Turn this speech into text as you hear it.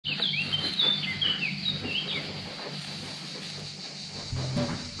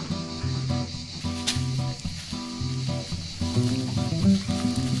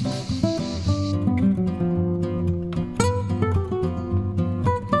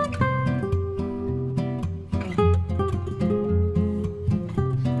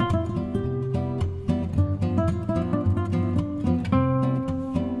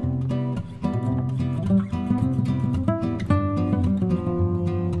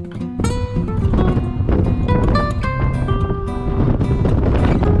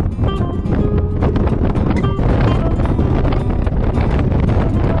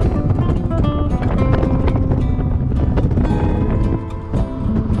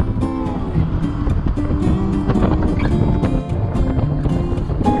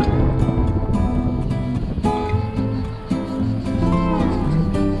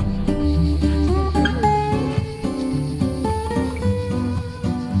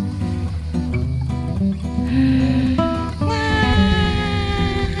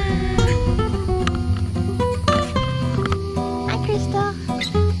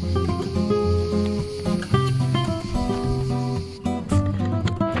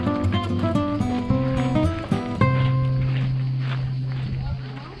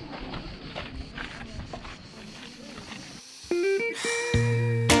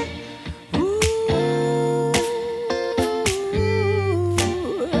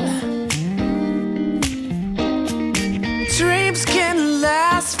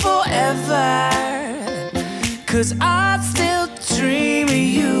over, 'cause I still dream of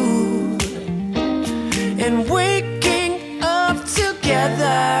you. And waking up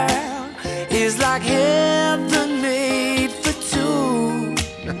together is like heaven made for two.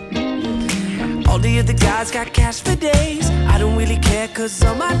 All the other guys got cash for days. I don't really care, 'cause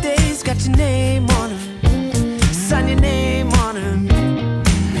all my days got your name on them. Sign your name on them.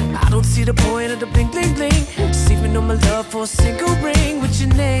 I don't see the point of the bling bling bling. Just even know my love for a single ring with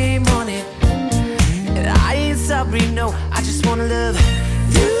your name on it. And I ain't sorry, no, I just wanna love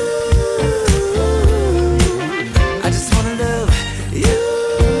you. I just wanna love you.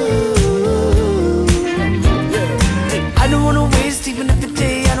 I don't wanna waste even every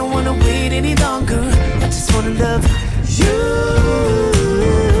day. I don't wanna wait any longer. I just wanna love you.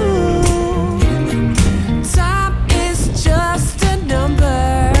 Time is just a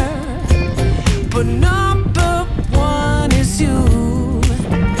number, but number one is you.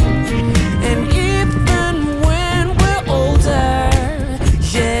 And even when we're older,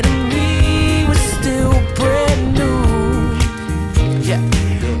 yeah, to me we're still brand new. Yeah,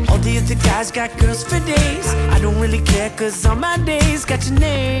 all the other guys got girls for days. I don't really care, 'cause all my days got your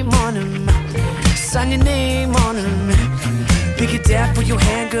name on them. Sign your name on them. Pick it down for your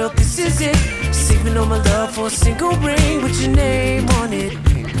hand, girl, this is it. Saving all my love for a single ring with your name on it.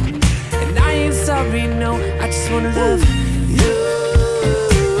 And I ain't sorry, no, I just wanna love you.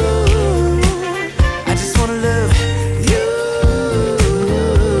 I just wanna love you.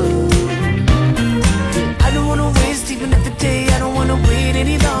 I don't wanna waste even every day. I don't wanna wait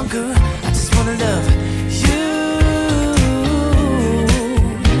any longer. I just wanna love you.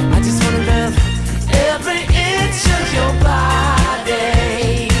 I just wanna love every inch of your body.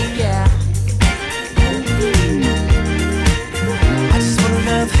 Yeah, I just wanna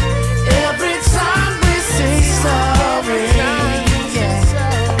love every time we say sorry. Yeah,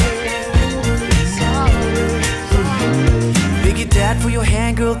 big it dad for your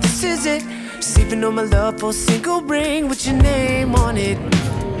hand, girl, this is it. Saving all my love for a single ring with your name on it.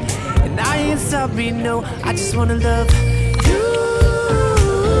 And I ain't sorry, no, I just wanna love you.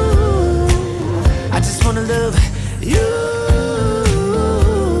 I just wanna love you.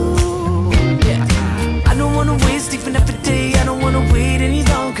 Yeah, I don't wanna waste even every day. I don't wanna wait any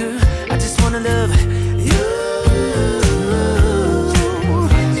longer. I just wanna love you.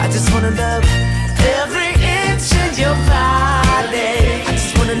 I just wanna love every inch of your body. I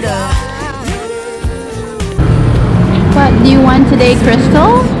just wanna love. What do you want today,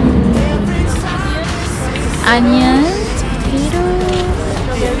 Crystal? Onions, potatoes,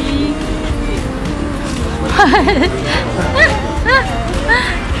 strawberry.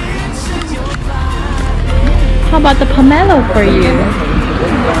 How about the pomelo for you?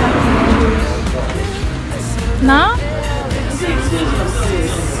 No?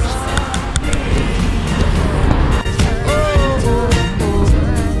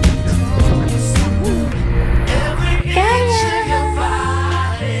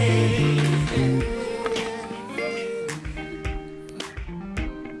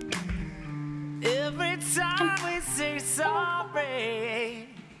 Every time we say sorry.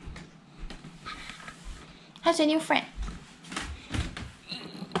 How's your new friend?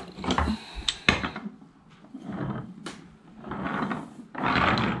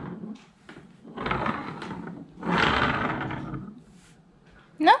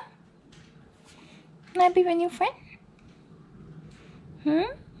 No? Not be your new friend? Hmm?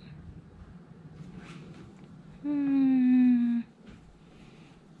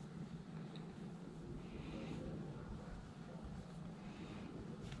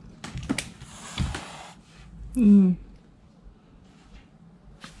 Hmm.